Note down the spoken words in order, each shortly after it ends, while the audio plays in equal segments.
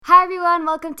everyone.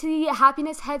 Welcome to the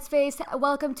Happiness Headspace.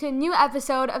 Welcome to a new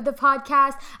episode of the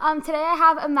podcast. Today I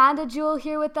have Amanda Jewell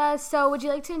here with us. So would you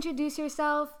like to introduce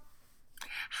yourself?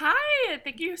 Hi,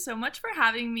 thank you so much for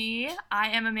having me. I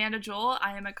am Amanda Jewell.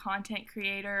 I am a content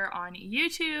creator on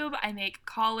YouTube. I make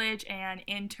college and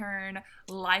intern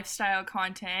lifestyle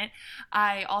content.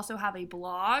 I also have a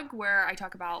blog where I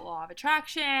talk about law of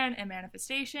attraction and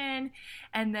manifestation.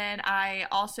 And then I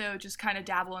also just kind of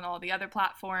dabble in all the other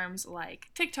platforms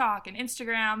like TikTok and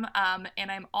Instagram. And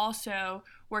I'm also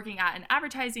working at an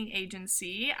advertising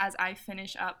agency as I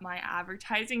finish up my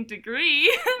advertising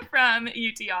degree from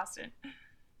UT Austin.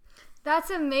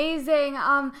 That's amazing.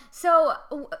 Why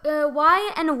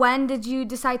and when did you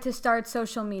decide to start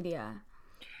social media?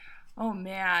 Oh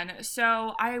man,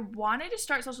 so I wanted to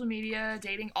start social media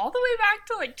dating all the way back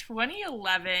to like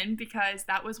 2011 because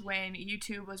that was when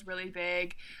YouTube was really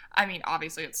big. I mean,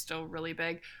 obviously it's still really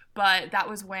big, but that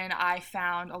was when I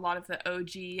found a lot of the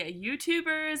OG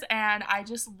YouTubers and I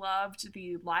just loved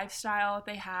the lifestyle that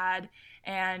they had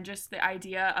and just the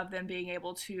idea of them being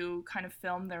able to kind of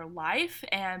film their life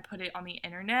and put it on the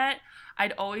internet.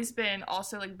 I'd always been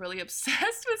also like really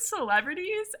obsessed with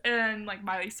celebrities and like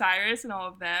Miley Cyrus and all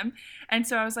of them. And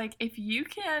so I was like, if you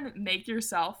can make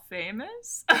yourself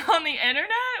famous on the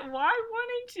internet, why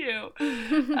wouldn't you?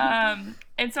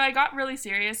 And so I got really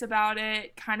serious about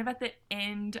it kind of at the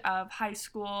end of high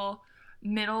school,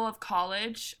 middle of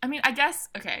college. I mean, I guess,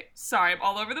 okay, sorry, I'm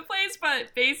all over the place,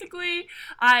 but basically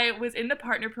I was in the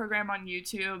partner program on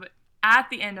YouTube at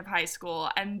the end of high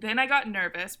school, and then I got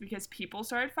nervous because people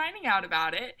started finding out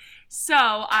about it. So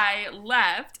I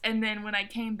left, and then when I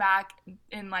came back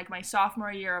in like my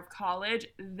sophomore year of college,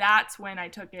 that's when I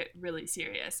took it really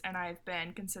serious, and I've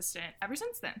been consistent ever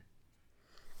since then.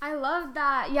 I love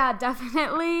that. Yeah,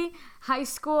 definitely high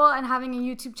school and having a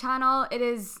YouTube channel, it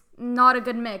is not a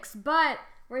good mix, but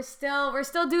we're still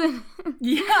doing it.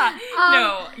 Yeah.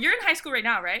 No, you're in high school right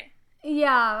now, right?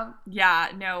 Yeah. Yeah,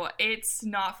 no, it's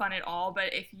not fun at all,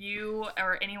 but if you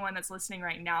or anyone that's listening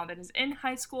right now that is in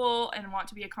high school and want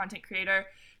to be a content creator,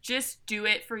 just do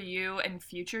it for you and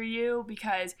future you,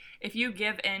 because if you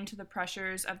give in to the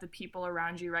pressures of the people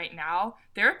around you right now,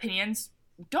 their opinions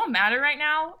don't matter right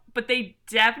now, but they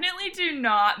definitely do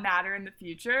not matter in the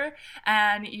future,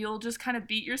 and you'll just kind of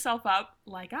beat yourself up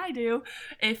like I do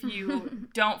if you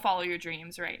don't follow your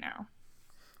dreams right now.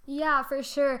 Yeah, for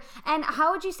sure. And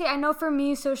how would you say, I know for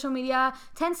me, social media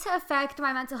tends to affect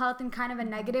my mental health in kind of a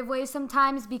negative way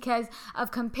sometimes because of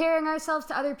comparing ourselves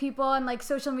to other people, and like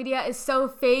social media is so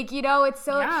fake, you know, it's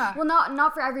so, yeah. Well,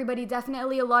 not for everybody.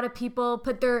 Definitely a lot of people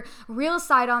put their real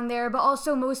side on there, but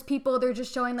also most people, they're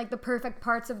just showing like the perfect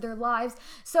parts of their lives.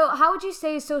 So how would you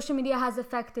say social media has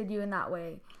affected you in that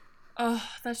way? Oh,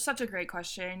 that's such a great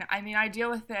question. I mean, I deal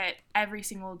with it every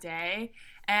single day,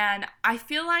 and I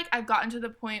feel like I've gotten to the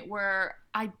point where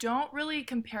I don't really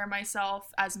compare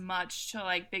myself as much to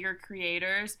like bigger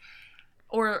creators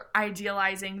or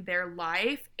idealizing their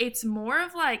life. It's more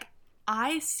of like,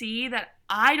 I see that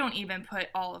I don't even put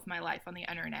all of my life on the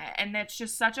internet, and it's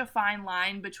just such a fine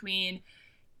line between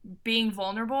being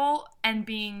vulnerable and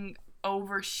being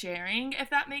oversharing, if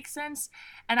that makes sense.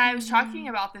 And I was talking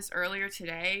about this earlier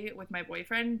today with my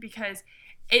boyfriend because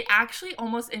it actually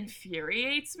almost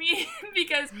infuriates me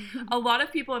because a lot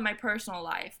of people in my personal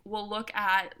life will look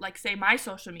at, like, say, my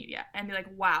social media and be like,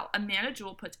 wow, Amanda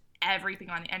Jewell puts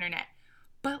everything on the internet.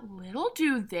 But little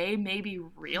do they maybe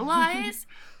realize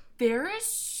there is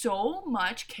so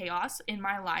much chaos in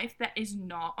my life that is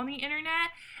not on the internet.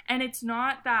 And it's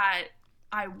not that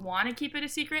I want to keep it a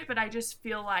secret, but I just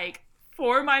feel like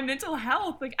for my mental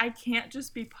health, like I can't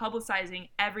just be publicizing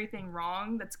everything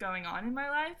wrong that's going on in my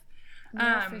life.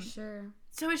 Yeah, for sure.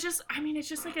 So it's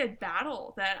just like a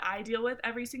battle that I deal with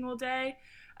every single day.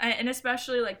 And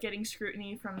especially like getting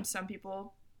scrutiny from some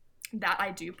people that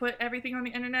I do put everything on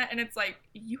the internet. And it's like,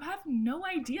 you have no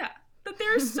idea that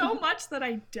there's so much that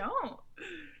I don't.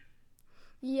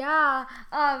 Yeah,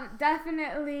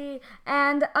 definitely.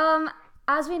 And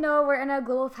as we know, we're in a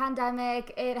global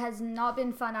pandemic. It has not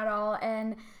been fun at all,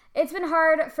 and it's been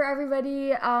hard for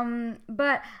everybody.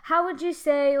 But how would you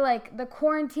say, like, the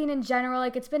quarantine in general,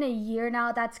 like, it's been a year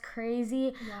now, that's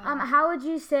crazy. Yeah. How would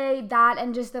you say that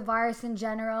and just the virus in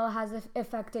general has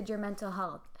affected your mental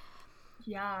health?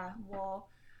 Yeah, well,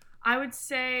 I would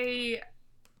say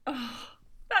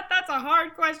that's a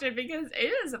hard question because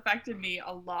it has affected me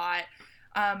a lot.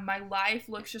 My life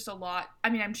looks just a lot, I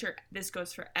mean, I'm sure this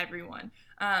goes for everyone,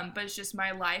 but it's just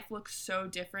my life looks so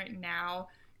different now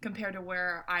compared to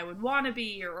where I would want to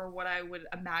be or what I would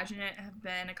imagine it have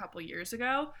been a couple years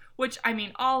ago, which, I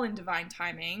mean, all in divine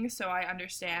timing, so I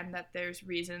understand that there's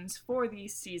reasons for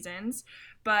these seasons,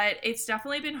 but it's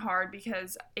definitely been hard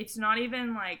because it's not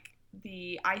even like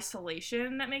the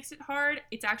isolation that makes it hard,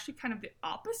 it's actually kind of the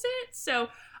opposite. So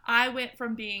I went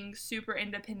from being super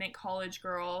independent college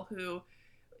girl who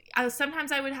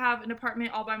sometimes I would have an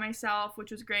apartment all by myself, which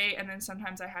was great, and then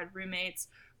sometimes I had roommates,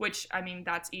 which, I mean,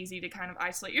 that's easy to kind of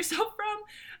isolate yourself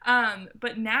from.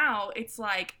 But now it's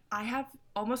like I have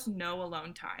almost no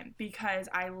alone time because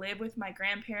I live with my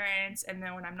grandparents, and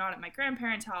then when I'm not at my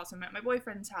grandparents' house, I'm at my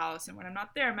boyfriend's house, and when I'm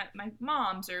not there, I'm at my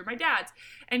mom's or my dad's.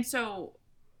 And so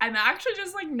I'm actually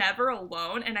just like never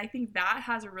alone, and I think that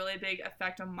has a really big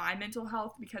effect on my mental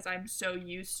health because I'm so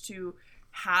used to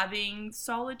having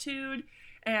solitude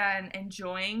and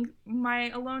enjoying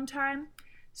my alone time.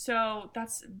 So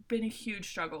that's been a huge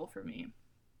struggle for me.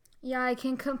 Yeah, I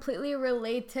can completely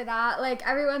relate to that. Like,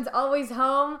 everyone's always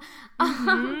home.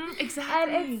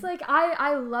 Exactly. And it's like,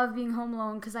 I love being home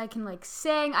alone because I can, like,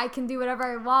 sing. I can do whatever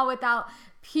I want without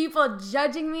people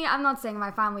judging me. I'm not saying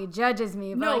my family judges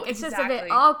me, but like, it's just a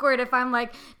bit awkward if I'm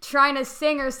like trying to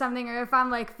sing or something, or if I'm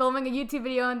like filming a YouTube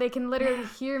video and they can literally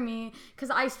hear me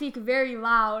because I speak very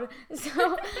loud.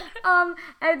 So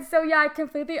and so yeah, I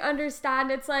completely understand.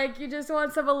 It's like you just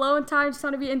want some alone time, just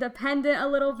want to be independent a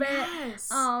little bit.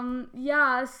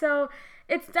 Yeah, so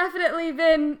it's definitely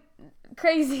been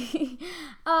crazy.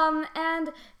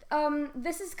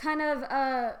 This is kind of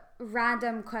a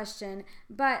random question,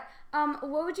 but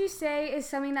what would you say is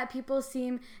something that people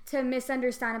seem to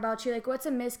misunderstand about you? Like, what's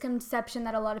a misconception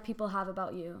that a lot of people have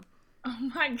about you?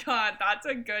 Oh my God, that's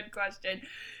a good question.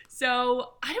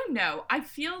 So, I don't know. I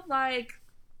feel like,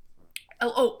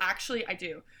 actually I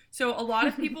do. So a lot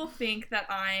of people think that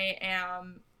I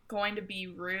am going to be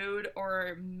rude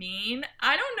or mean.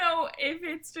 I don't know if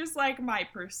it's just like my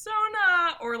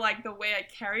persona or like the way I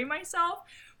carry myself,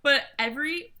 but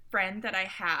every friend that I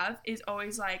have is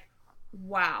always like,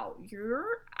 wow,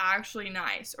 you're actually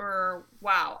nice, or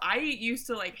wow, I used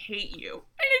to like hate you.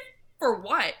 And for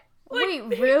what? Like,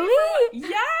 wait, really?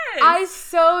 Yes. I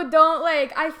so don't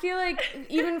like, I feel like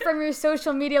even from your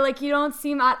social media, like you don't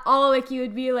seem at all like you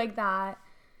would be like that.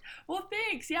 Well,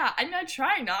 thanks. Yeah, and I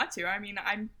try not to. I mean,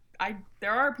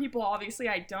 there are people obviously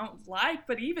I don't like,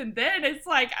 but even then it's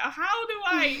like, how do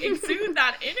I exude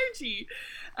that energy?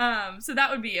 So that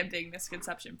would be a big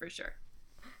misconception for sure.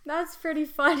 That's pretty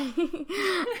funny.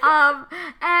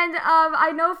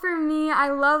 I know for me, I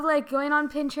love like going on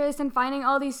Pinterest and finding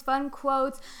all these fun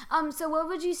quotes. So what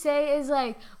would you say is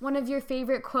like one of your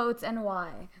favorite quotes and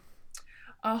why?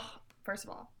 Oh, first of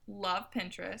all, love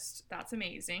Pinterest. That's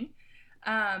amazing.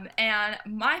 And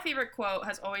my favorite quote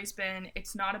has always been,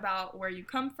 it's not about where you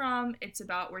come from, it's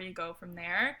about where you go from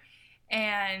there.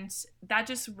 And that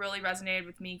just really resonated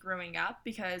with me growing up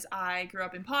because I grew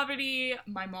up in poverty.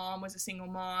 My mom was a single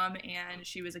mom and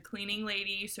she was a cleaning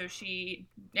lady. So she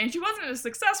wasn't a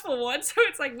successful one. So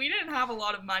it's like we didn't have a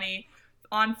lot of money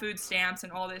on food stamps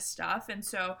and all this stuff. And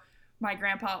so my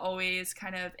grandpa always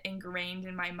kind of ingrained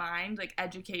in my mind, like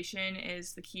education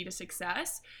is the key to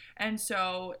success. And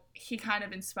so he kind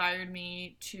of inspired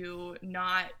me to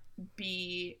not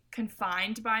be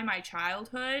confined by my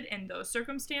childhood and those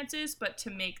circumstances, but to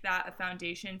make that a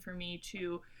foundation for me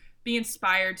to be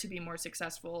inspired to be more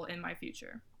successful in my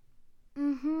future.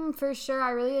 For sure.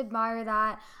 I really admire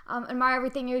that. Admire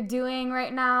everything you're doing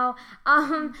right now.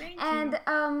 Thank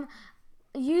you.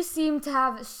 You seem to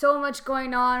have so much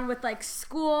going on with like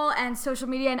school and social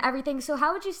media and everything. So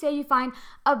how would you say you find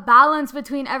a balance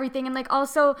between everything and like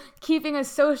also keeping a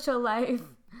social life?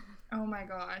 Oh my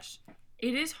gosh.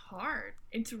 It is hard.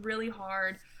 It's really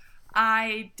hard.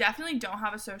 I definitely don't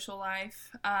have a social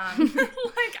life, at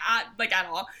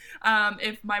all.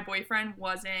 If my boyfriend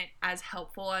wasn't as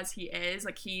helpful as he is,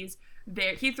 like he's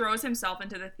there, he throws himself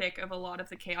into the thick of a lot of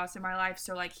the chaos in my life.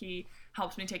 So like he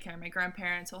helps me take care of my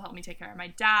grandparents. He'll help me take care of my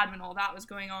dad when all that was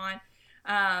going on.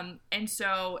 And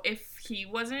so if he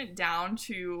wasn't down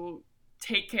to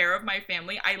take care of my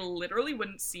family, I literally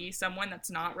wouldn't see someone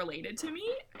that's not related to me.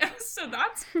 So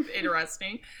that's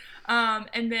interesting.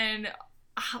 And then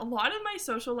a lot of my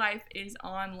social life is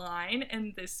online,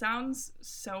 and this sounds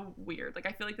so weird. Like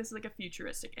I feel like this is like a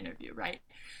futuristic interview, right?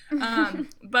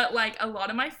 But like a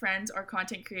lot of my friends are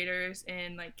content creators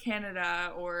in like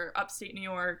Canada or upstate New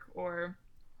York or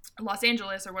Los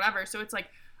Angeles or whatever. So it's like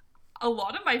a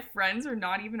lot of my friends are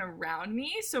not even around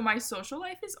me, so my social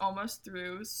life is almost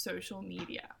through social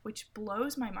media, which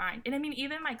blows my mind. And I mean,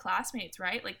 even my classmates,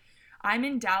 right? Like, I'm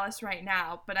in Dallas right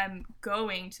now, but I'm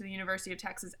going to the University of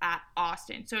Texas at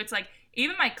Austin. So it's like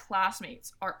even my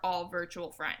classmates are all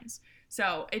virtual friends.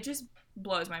 So it just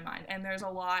blows my mind. And there's a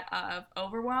lot of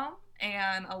overwhelm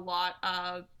and a lot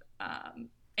of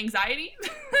anxiety.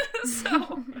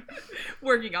 So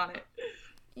working on it.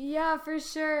 Yeah, for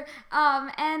sure.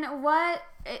 And what,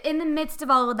 in the midst of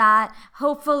all of that,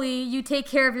 hopefully you take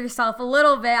care of yourself a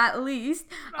little bit at least.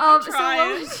 So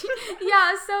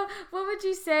what would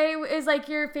you say is like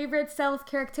your favorite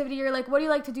self-care activity, or like what do you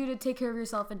like to do to take care of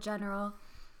yourself in general?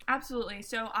 Absolutely.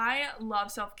 So I love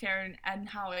self-care and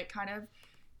how it kind of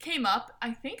came up.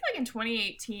 I think like in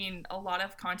 2018, a lot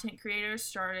of content creators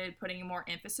started putting more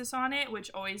emphasis on it, which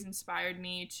always inspired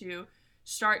me to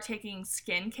start taking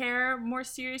skincare more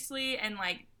seriously. And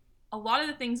like a lot of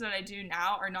the things that I do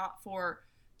now are not for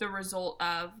the result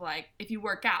of like if you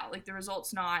work out, like the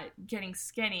result's not getting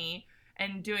skinny,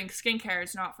 and doing skincare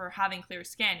is not for having clear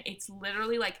skin. It's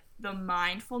literally like the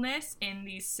mindfulness in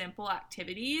these simple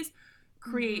activities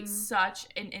creates such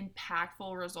an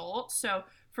impactful result. So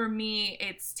for me,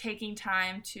 it's taking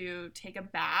time to take a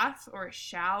bath or a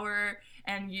shower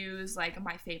and use like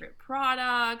my favorite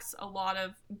products. A lot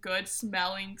of good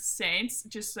smelling scents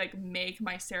just like make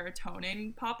my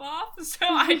serotonin pop off. So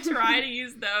I try to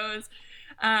use those.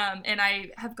 And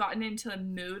I have gotten into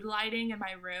mood lighting in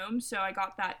my room. So I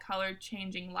got that color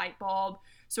changing light bulb.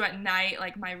 So at night,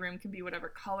 like my room can be whatever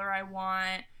color I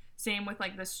want. Same with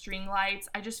like the string lights.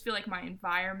 I just feel like my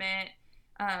environment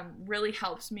really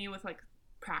helps me with like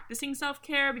practicing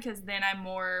self-care, because then I'm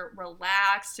more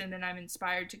relaxed and then I'm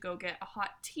inspired to go get a hot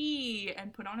tea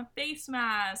and put on a face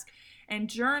mask and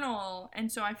journal.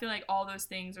 And so I feel like all those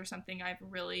things are something I've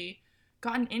really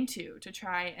gotten into to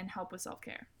try and help with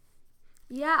self-care.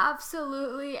 Yeah,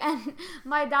 absolutely. And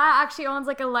my dad actually owns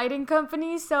like a lighting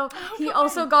company, so he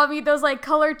also got me those like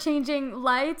color changing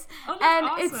lights. Oh,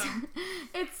 that's awesome.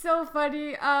 It's so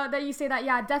funny that you say that.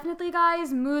 Yeah, definitely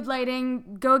guys, mood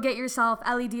lighting, go get yourself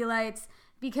LED lights,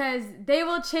 because they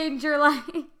will change your life.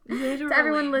 Literally. To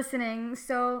everyone listening.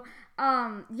 So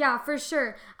yeah, for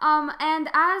sure. And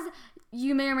as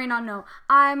you may or may not know,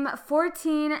 I'm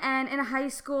 14 and in high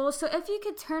school. So if you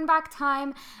could turn back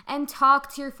time and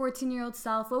talk to your 14-year-old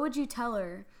self, what would you tell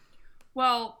her?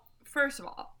 Well, first of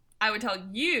all, I would tell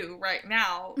you right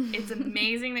now, it's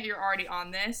amazing that you're already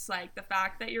on this. Like, the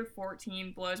fact that you're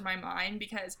 14 blows my mind,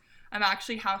 because I'm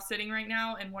actually house sitting right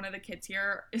now, and one of the kids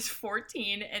here is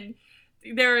 14, and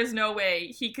there is no way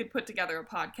he could put together a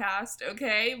podcast,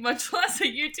 okay? Much less a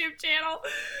YouTube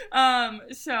channel.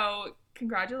 So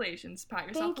congratulations, pat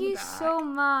yourself on the back. Thank you so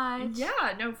much.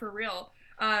 Yeah, no, for real.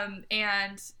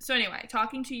 And so anyway,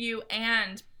 talking to you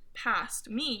and past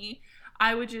me,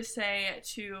 I would just say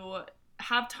to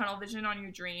have tunnel vision on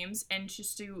your dreams and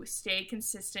just to stay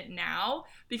consistent now,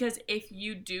 because if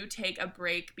you do take a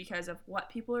break because of what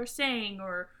people are saying,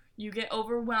 or you get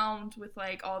overwhelmed with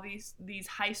like all these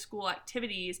high school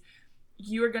activities,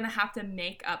 you're gonna have to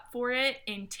make up for it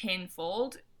in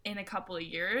tenfold in a couple of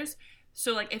years.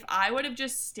 So like if I would have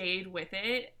just stayed with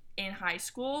it in high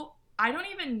school, I don't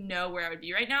even know where I would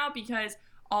be right now, because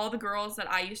all the girls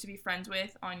that I used to be friends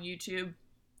with on YouTube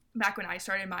back when I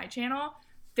started my channel,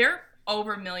 they're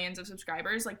over millions of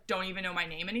subscribers, like don't even know my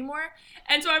name anymore.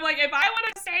 And so I'm like, if I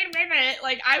would have stayed with it,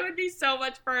 like I would be so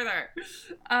much further.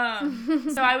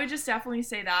 So I would just definitely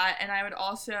say that. And I would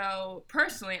also,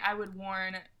 personally, I would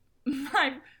warn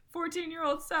my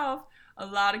 14-year-old self, a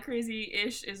lot of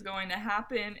crazy-ish is going to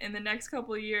happen in the next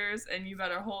couple of years, and you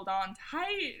better hold on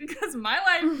tight, because my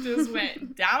life just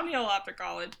went downhill after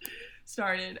college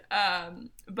started.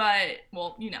 But,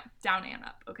 well, you know, down and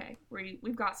up, okay?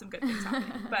 We've got some good things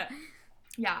happening. But,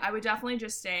 yeah, I would definitely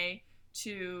just stay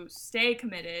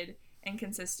committed and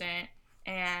consistent,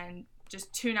 and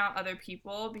just tune out other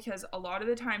people, because a lot of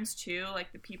the times, too,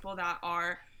 like the people that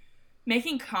are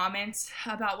making comments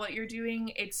about what you're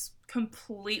doing, it's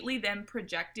completely them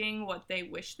projecting what they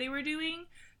wish they were doing.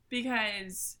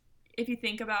 Because if you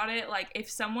think about it, like if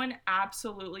someone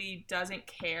absolutely doesn't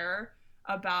care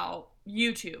about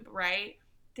YouTube, right,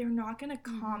 they're not going to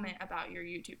comment about your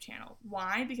YouTube channel.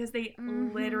 Why? Because they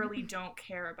literally don't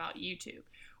care about YouTube.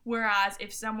 Whereas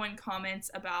if someone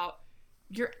comments about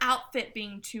your outfit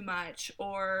being too much,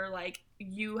 or like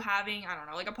you having, I don't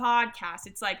know, like a podcast,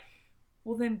 it's like,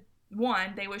 well then,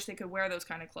 one, they wish they could wear those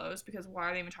kind of clothes, because why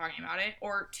are they even talking about it?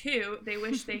 Or two, they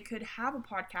wish they could have a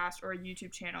podcast or a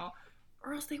YouTube channel,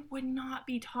 or else they would not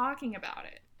be talking about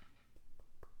it.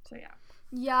 So yeah.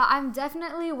 Yeah, I'm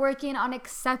definitely working on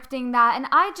accepting that. And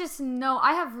I just know,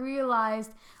 I have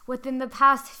realized within the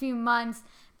past few months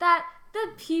that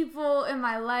the people in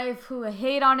my life who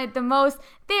hate on it the most,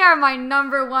 they are my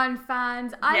number one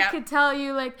fans. I could tell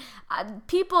you, like,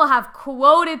 people have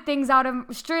quoted things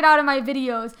straight out of my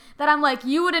videos that I'm like,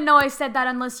 you wouldn't know I said that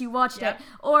unless you watched it.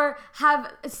 Or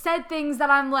have said things that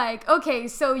I'm like, okay,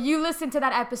 so you listened to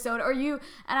that episode, and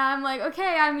I'm like,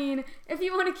 okay, I mean, if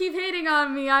you want to keep hating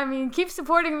on me, I mean, keep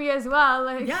supporting me as well.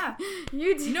 Like,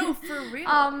 you do. No, for real.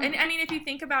 And I mean, if you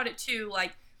think about it too,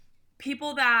 like,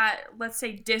 people that, let's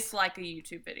say, dislike a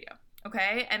YouTube video,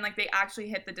 okay? And, like, they actually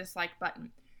hit the dislike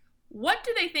button. What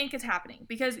do they think is happening?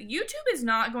 Because YouTube is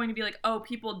not going to be like, oh,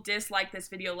 people dislike this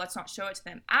video, let's not show it to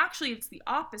them. Actually, it's the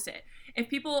opposite. If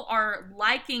people are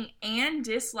liking and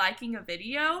disliking a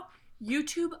video,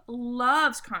 YouTube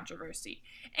loves controversy.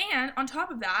 And on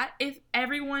top of that, if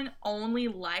everyone only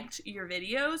liked your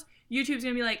videos, YouTube's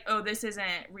going to be like, oh, this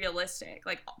isn't realistic.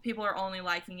 Like, people are only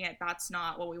liking it. That's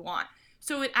not what we want.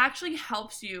 So it actually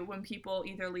helps you when people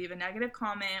either leave a negative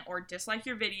comment or dislike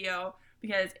your video,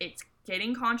 because it's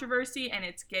getting controversy and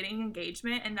it's getting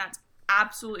engagement, and that's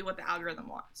absolutely what the algorithm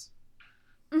wants.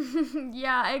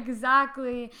 Yeah,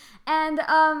 exactly. And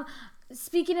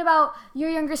speaking about your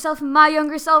younger self, my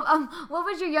younger self, what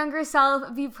would your younger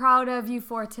self be proud of you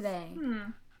for today?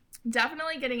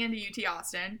 Definitely getting into UT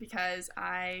Austin, because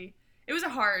it was a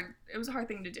hard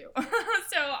thing to do.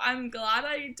 So I'm glad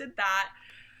I did that.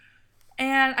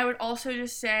 And I would also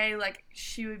just say, like,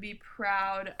 she would be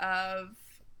proud of,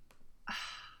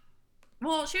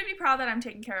 she would be proud that I'm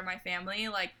taking care of my family.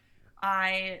 Like,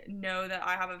 I know that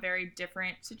I have a very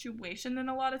different situation than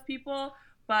a lot of people,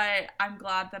 but I'm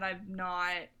glad that I'm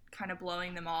not kind of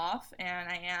blowing them off, and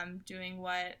I am doing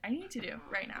what I need to do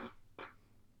right now.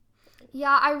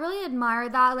 Yeah, I really admire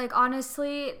that. Like,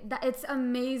 honestly, that it's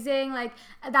amazing, like,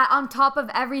 that on top of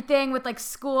everything with, like,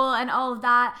 school and all of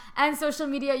that and social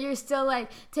media, you're still,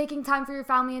 like, taking time for your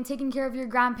family and taking care of your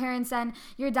grandparents and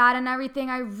your dad and everything.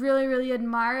 I really, really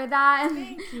admire that. And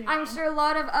thank you. I'm sure a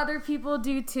lot of other people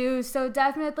do too. So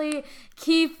definitely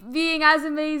keep being as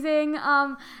amazing.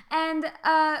 And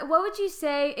what would you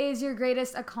say is your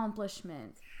greatest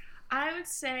accomplishment? I would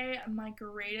say my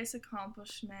greatest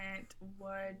accomplishment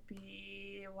would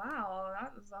be, wow,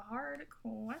 that was a hard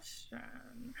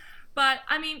question. But,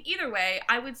 I mean, either way,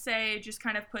 I would say just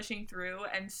kind of pushing through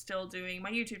and still doing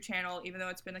my YouTube channel, even though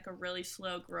it's been, like, a really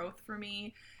slow growth for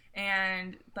me.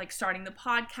 And, like, starting the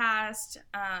podcast,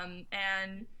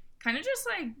 and kind of just,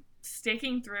 like,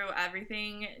 sticking through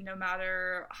everything, no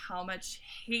matter how much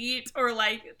hate or,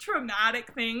 like,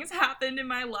 traumatic things happened in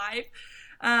my life.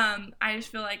 I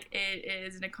just feel like it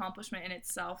is an accomplishment in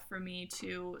itself for me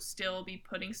to still be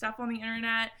putting stuff on the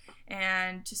internet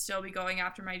and to still be going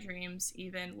after my dreams,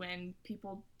 even when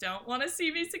people don't want to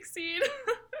see me succeed.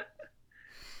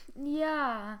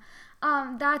 Yeah,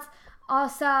 that's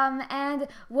awesome. And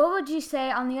what would you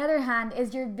say, on the other hand,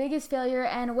 is your biggest failure,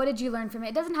 and what did you learn from it?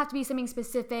 It doesn't have to be something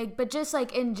specific, but just,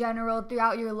 like, in general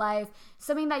throughout your life,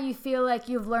 something that you feel like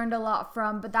you've learned a lot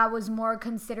from, but that was more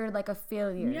considered like a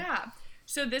failure. Yeah.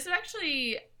 So this is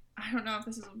actually, I don't know if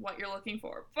this is what you're looking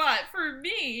for, but for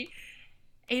me,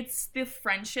 it's the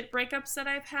friendship breakups that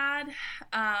I've had.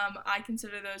 I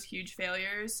consider those huge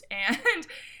failures. And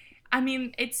I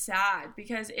mean, it's sad,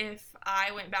 because if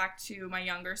I went back to my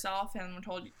younger self and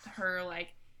told her,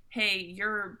 like, hey,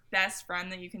 your best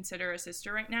friend that you consider a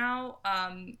sister right now,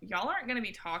 y'all aren't going to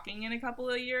be talking in a couple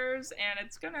of years, and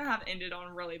it's going to have ended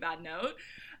on a really bad note,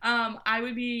 I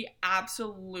would be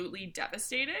absolutely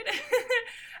devastated,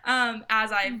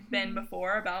 as I've been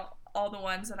before about all the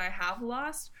ones that I have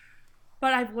lost.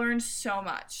 But I've learned so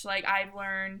much. Like, I've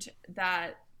learned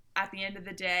that at the end of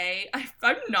the day,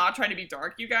 I'm not trying to be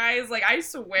dark, you guys. Like, I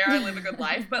swear I live a good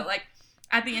life, but, like,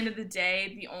 at the end of the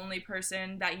day, the only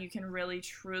person that you can really,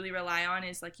 truly rely on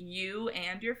is, like, you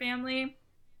and your family.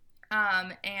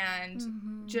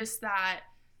 And just that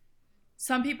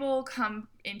some people come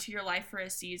into your life for a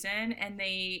season, and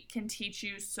they can teach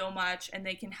you so much, and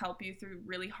they can help you through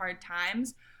really hard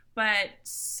times, but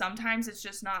sometimes it's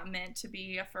just not meant to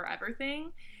be a forever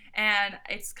thing, and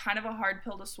it's kind of a hard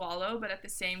pill to swallow, but at the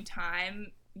same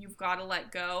time, you've got to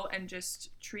let go and just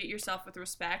treat yourself with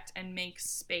respect and make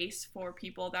space for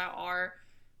people that are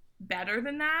better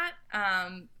than that.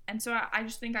 And so I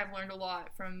just think I've learned a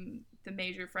lot from the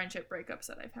major friendship breakups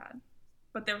that I've had,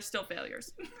 but they were still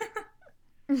failures.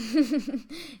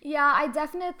 Yeah, I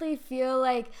definitely feel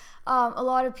like a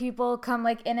lot of people come,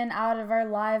 like, in and out of our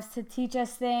lives to teach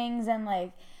us things, and,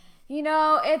 like, you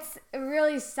know, it's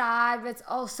really sad, but it's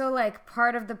also, like,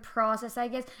 part of the process, I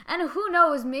guess. And who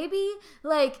knows, maybe,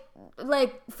 like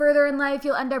further in life,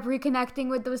 you'll end up reconnecting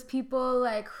with those people.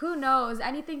 Like, who knows?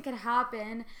 Anything could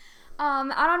happen.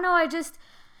 I don't know,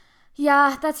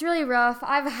 Yeah, that's really rough.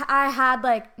 I had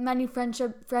like many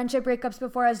friendship breakups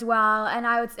before as well,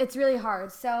 and it's really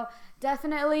hard. So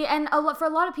definitely, and for a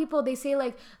lot of people, they say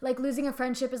like losing a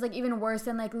friendship is like even worse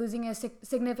than like losing a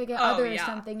significant Oh, other or yeah.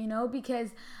 something, because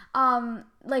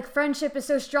like friendship is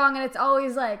so strong, and it's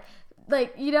always like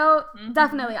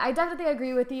definitely, I definitely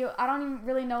agree with you. I don't even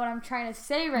really know what I'm trying to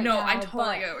say right No, now. I totally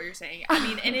but get what you're saying. I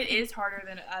mean, and it is harder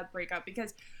than a breakup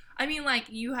because, I mean, like,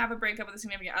 you have a breakup with a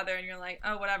significant other and you're like,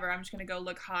 oh, whatever, I'm just going to go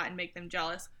look hot and make them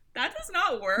jealous. That does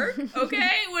not work, okay?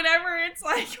 Whenever it's,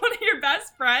 like, one of your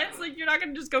best friends, like, you're not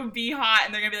going to just go be hot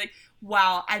and they're going to be like,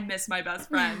 wow, I miss my best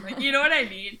friend. Like, you know what I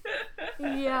mean?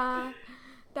 Yeah,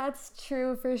 that's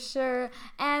true for sure.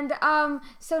 And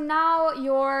so now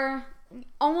you're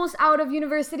almost out of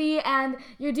university and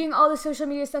you're doing all the social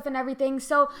media stuff and everything.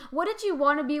 So what did you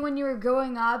want to be when you were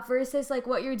growing up versus like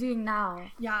what you're doing now?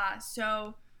 Yeah,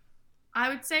 so I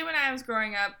would say when I was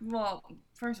growing up, well,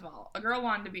 first of all, a girl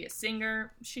wanted to be a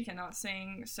singer. She cannot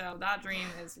sing, so that dream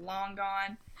is long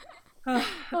gone.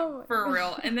 Oh For my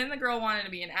real. And then the girl wanted to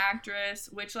be an actress,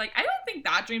 which, like, I don't think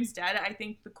that dream's dead. I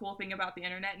think the cool thing about the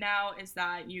internet now is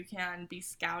that you can be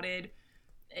scouted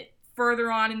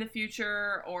further on in the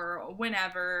future or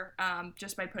whenever,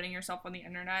 just by putting yourself on the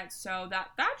internet. So that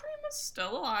dream is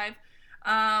still alive.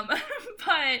 Um,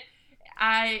 but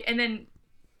and then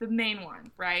the main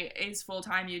one, right, is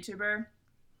full-time YouTuber.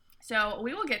 So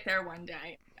we will get there one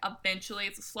day. Eventually,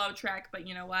 it's a slow trek, but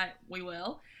you know what? We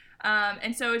will.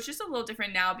 And so it's just a little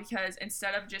different now because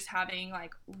instead of just having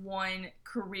like one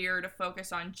career to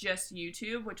focus on just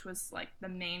YouTube, which was like the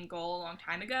main goal a long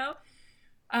time ago,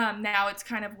 now it's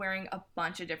kind of wearing a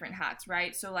bunch of different hats,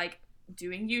 right? So like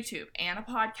doing YouTube and a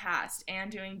podcast and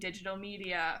doing digital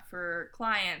media for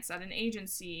clients at an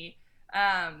agency.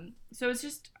 So it's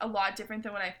just a lot different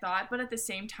than what I thought, but at the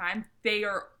same time, they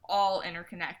are all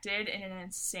interconnected in an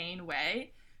insane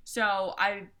way. So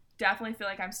I definitely feel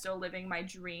like I'm still living my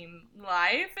dream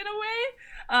life in a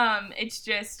way. It's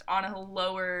just on a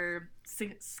lower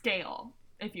scale,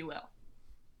 if you will.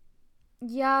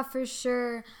 Yeah, for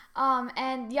sure.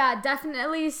 And yeah,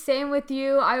 definitely same with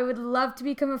you. I would love to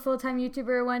become a full-time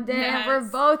YouTuber one day, and we're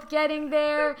Yes. both getting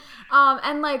there.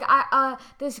 And like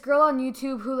this girl on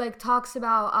YouTube who like talks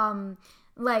about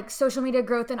like social media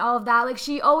growth and all of that. Like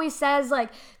she always says like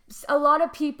a lot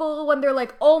of people when they're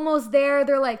like almost there,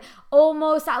 they're like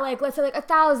almost at like let's say like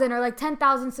 1,000 or like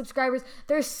 10,000 subscribers.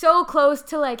 They're so close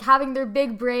to like having their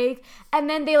big break, and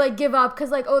then they like give up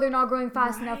because like oh they're not growing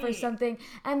fast enough or Right. something.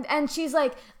 And she's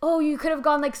like oh you could have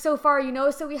gone like so far,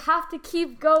 so we have to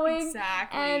keep going.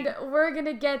 Exactly. And we're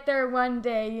gonna get there one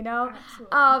day.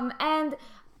 Absolutely.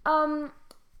 And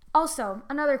also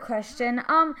another question,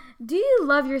 do you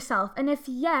love yourself, and if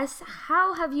yes,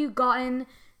 how have you gotten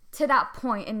to that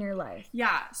point in your life?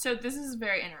 Yeah, so this is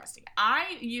very interesting.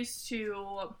 I used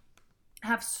to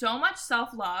have so much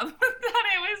self-love that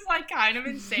it was like kind of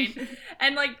insane.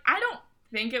 And like I don't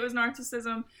think it was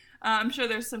narcissism. I'm sure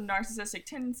there's some narcissistic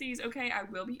tendencies, okay? I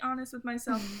will be honest with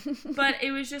myself. But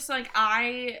it was just like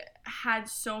I had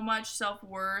so much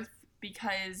self-worth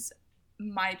because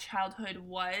my childhood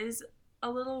was a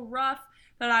little rough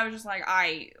that I was just like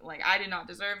I did not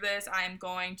deserve this. I am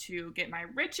going to get my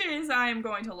riches. I am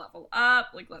going to level up.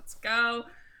 Like let's go.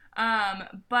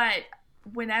 But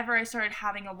whenever I started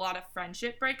having a lot of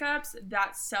friendship breakups,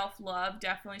 that self-love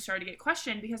definitely started to get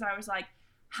questioned because I was like,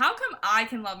 how come I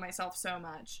can love myself so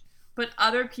much, but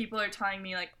other people are telling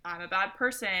me like I'm a bad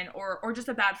person or just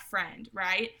a bad friend,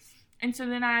 right? And so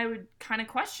then I would kind of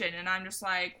question, and I'm just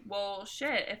like, well,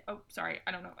 shit. Sorry,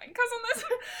 I don't know if I can cuss on this.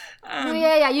 No,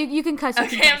 yeah, you can cut.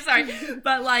 Okay, I'm sorry.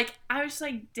 But, like, I was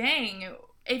like, dang,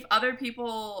 if other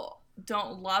people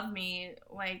don't love me,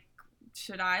 like,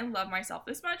 should I love myself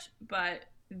this much? But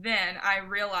then I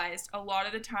realized a lot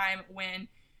of the time when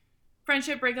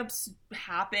friendship breakups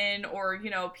happen or,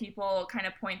 people kind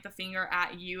of point the finger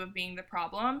at you of being the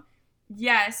problem,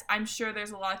 yes, I'm sure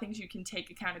there's a lot of things you can take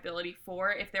accountability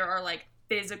for if there are, like,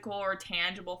 physical or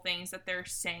tangible things that they're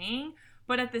saying.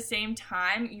 But at the same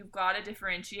time, you've got to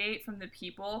differentiate from the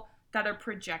people that are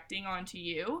projecting onto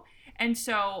you. And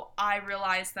so I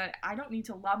realized that I don't need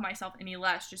to love myself any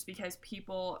less just because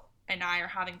people and I are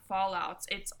having fallouts.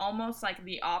 It's almost like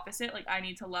the opposite. Like I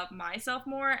need to love myself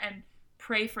more and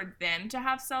pray for them to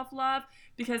have self-love,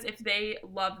 because if they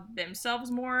love themselves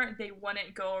more, they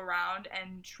wouldn't go around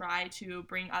and try to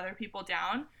bring other people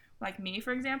down, like me,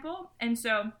 for example. And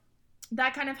so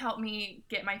that kind of helped me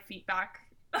get my feet back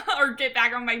or get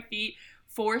back on my feet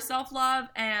for self-love.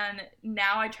 And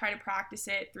now I try to practice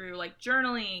it through like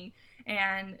journaling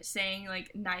and saying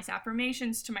like nice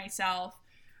affirmations to myself.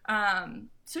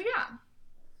 So yeah.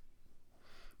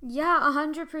 Yeah,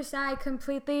 100%. I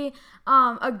completely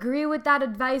agree with that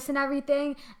advice and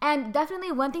everything. And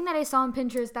definitely one thing that I saw on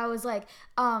Pinterest that was like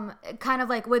kind of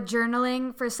like with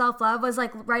journaling for self-love was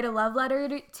like write a love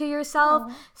letter to yourself.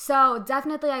 Aww. So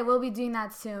definitely I will be doing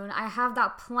that soon. I have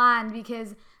that planned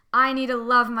because I need to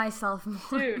love myself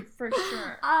more. Dude, for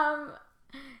sure.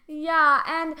 Yeah,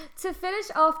 and to finish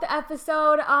off the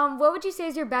episode, what would you say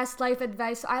is your best life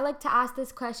advice? So I like to ask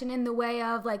this question in the way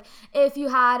of like, if you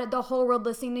had the whole world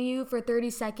listening to you for 30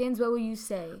 seconds, what would you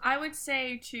say? I would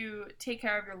say to take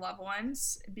care of your loved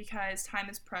ones because time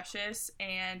is precious,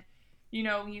 and you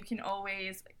know, you can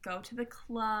always go to the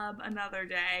club another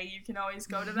day. You can always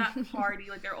go to that party.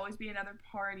 Like, there'll always be another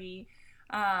party.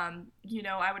 You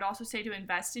know, I would also say to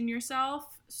invest in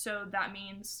yourself. So that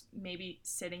means maybe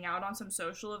sitting out on some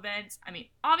social events. I mean,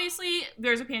 obviously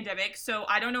there's a pandemic, so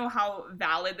I don't know how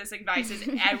valid this advice is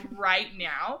right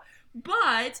now,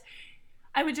 but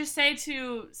I would just say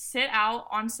to sit out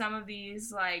on some of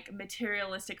these like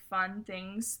materialistic fun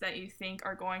things that you think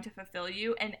are going to fulfill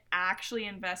you and actually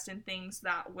invest in things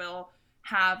that will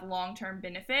have long-term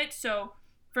benefit. So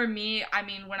for me, I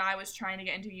mean, when I was trying to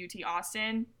get into UT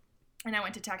Austin, and I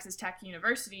went to Texas Tech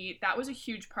University, that was a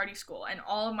huge party school, and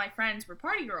all of my friends were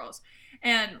party girls,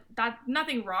 and that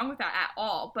nothing wrong with that at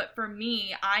all. But for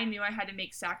me, I knew I had to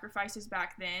make sacrifices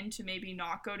back then to maybe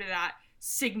not go to that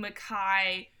Sigma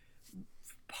Chi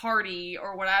party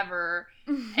or whatever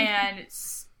and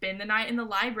spend the night in the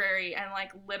library and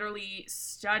like literally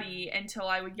study until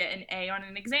I would get an A on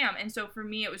an exam. And so for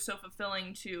me, it was so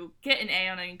fulfilling to get an A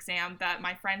on an exam that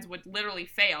my friends would literally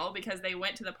fail because they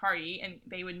went to the party and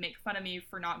they would make fun of me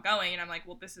for not going. And I'm like,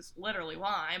 well, this is literally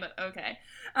why, but okay.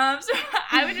 So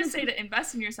I would just say to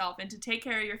invest in yourself and to take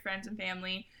care of your friends and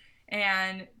family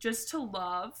and just to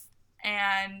love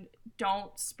and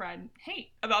don't spread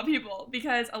hate about people,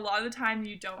 because a lot of the time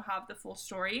you don't have the full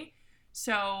story.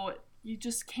 So you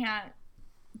just can't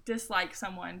dislike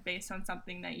someone based on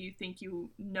something that you think you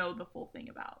know the full thing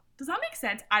about. Does that make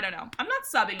sense? I don't know. I'm not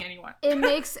subbing anyone. It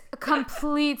makes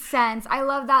complete sense. I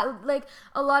love that. Like,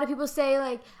 a lot of people say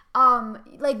like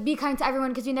be kind to everyone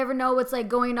because you never know what's like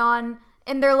going on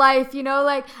in their life, you know?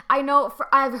 Like, I know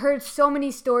I've heard so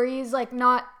many stories, like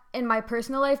not in my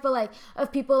personal life, but like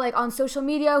of people like on social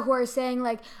media who are saying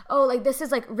like, oh, like this is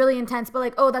like really intense, but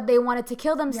like, oh, that they wanted to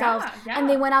kill themselves. Yeah. And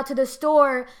they went out to the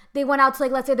store, they went out to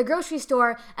like, let's say the grocery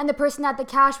store, and the person at the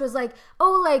cash was like,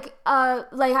 oh, like I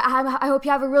hope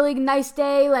you have a really nice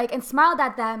day, like, and smiled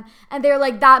at them, and they're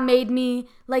like, that made me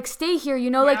like stay here, you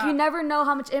know? Like, you never know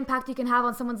how much impact you can have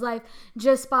on someone's life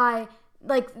just by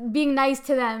like being nice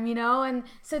to them, you know? And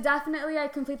so definitely I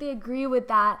completely agree with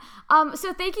that.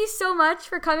 So thank you so much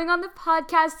for coming on the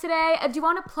podcast today. Do you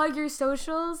want to plug your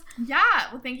socials? Yeah,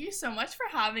 well, thank you so much for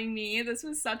having me. This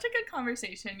was such a good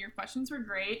conversation. Your questions were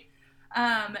great.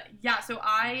 So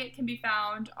I can be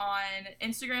found on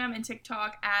Instagram and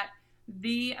TikTok at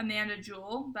the Amanda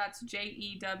Jewell. That's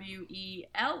JEWELL.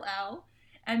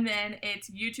 And then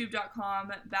it's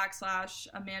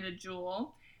youtube.com/Amanda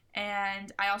Jewell.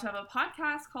 And I also have a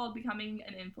podcast called Becoming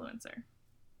an Influencer.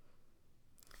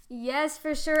 Yes,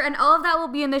 for sure. And all of that will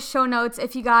be in the show notes.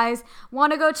 If you guys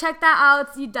want to go check that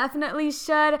out, you definitely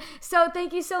should. So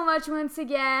thank you so much once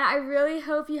again. I really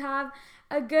hope you have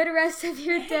a good rest of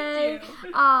your day.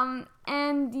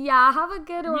 And yeah, have a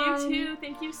good one. You too.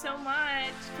 Thank you so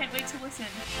much. Can't wait to listen.